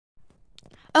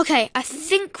Okay, I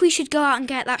think we should go out and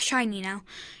get that shiny now.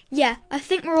 Yeah, I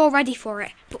think we're all ready for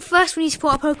it. But first we need to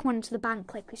put our Pokemon into the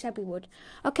bank like we said we would.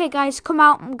 Okay, guys, come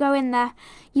out and go in there.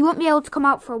 You won't be able to come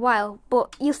out for a while,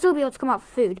 but you'll still be able to come out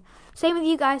for food. Same with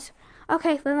you guys.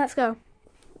 Okay, then let's go.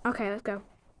 Okay, let's go.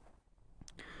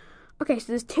 Okay, so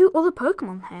there's 2 other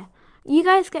Pokemon here. You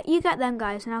get them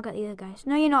guys, and I'll get the other guys.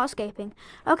 No, you're not escaping.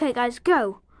 Okay, guys,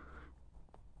 go.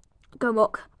 Go,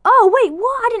 Muck. Oh, wait,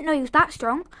 what? I didn't know he was that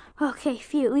strong. Okay,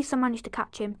 phew, at least I managed to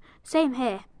catch him. Same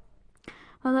here.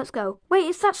 Well, let's go. Wait,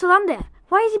 it's that Salander.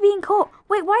 Why is he being caught?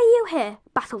 Wait, why are you here?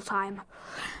 Battle time.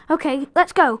 Okay,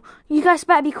 let's go. You guys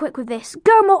better be quick with this.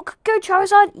 Go, Muck. Go,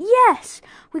 Charizard. Yes!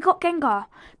 We got Gengar.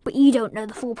 But you don't know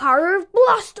the full power of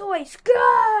Blastoise.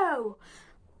 Go!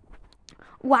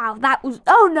 Wow, that was...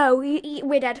 Oh, no,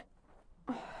 we're dead.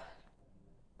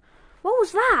 What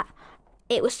was that?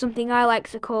 It was something I like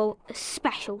to call a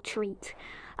special treat.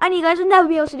 And you guys will never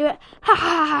be able to do it. Ha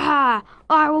ha ha ha!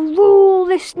 I will rule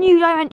this new dimension.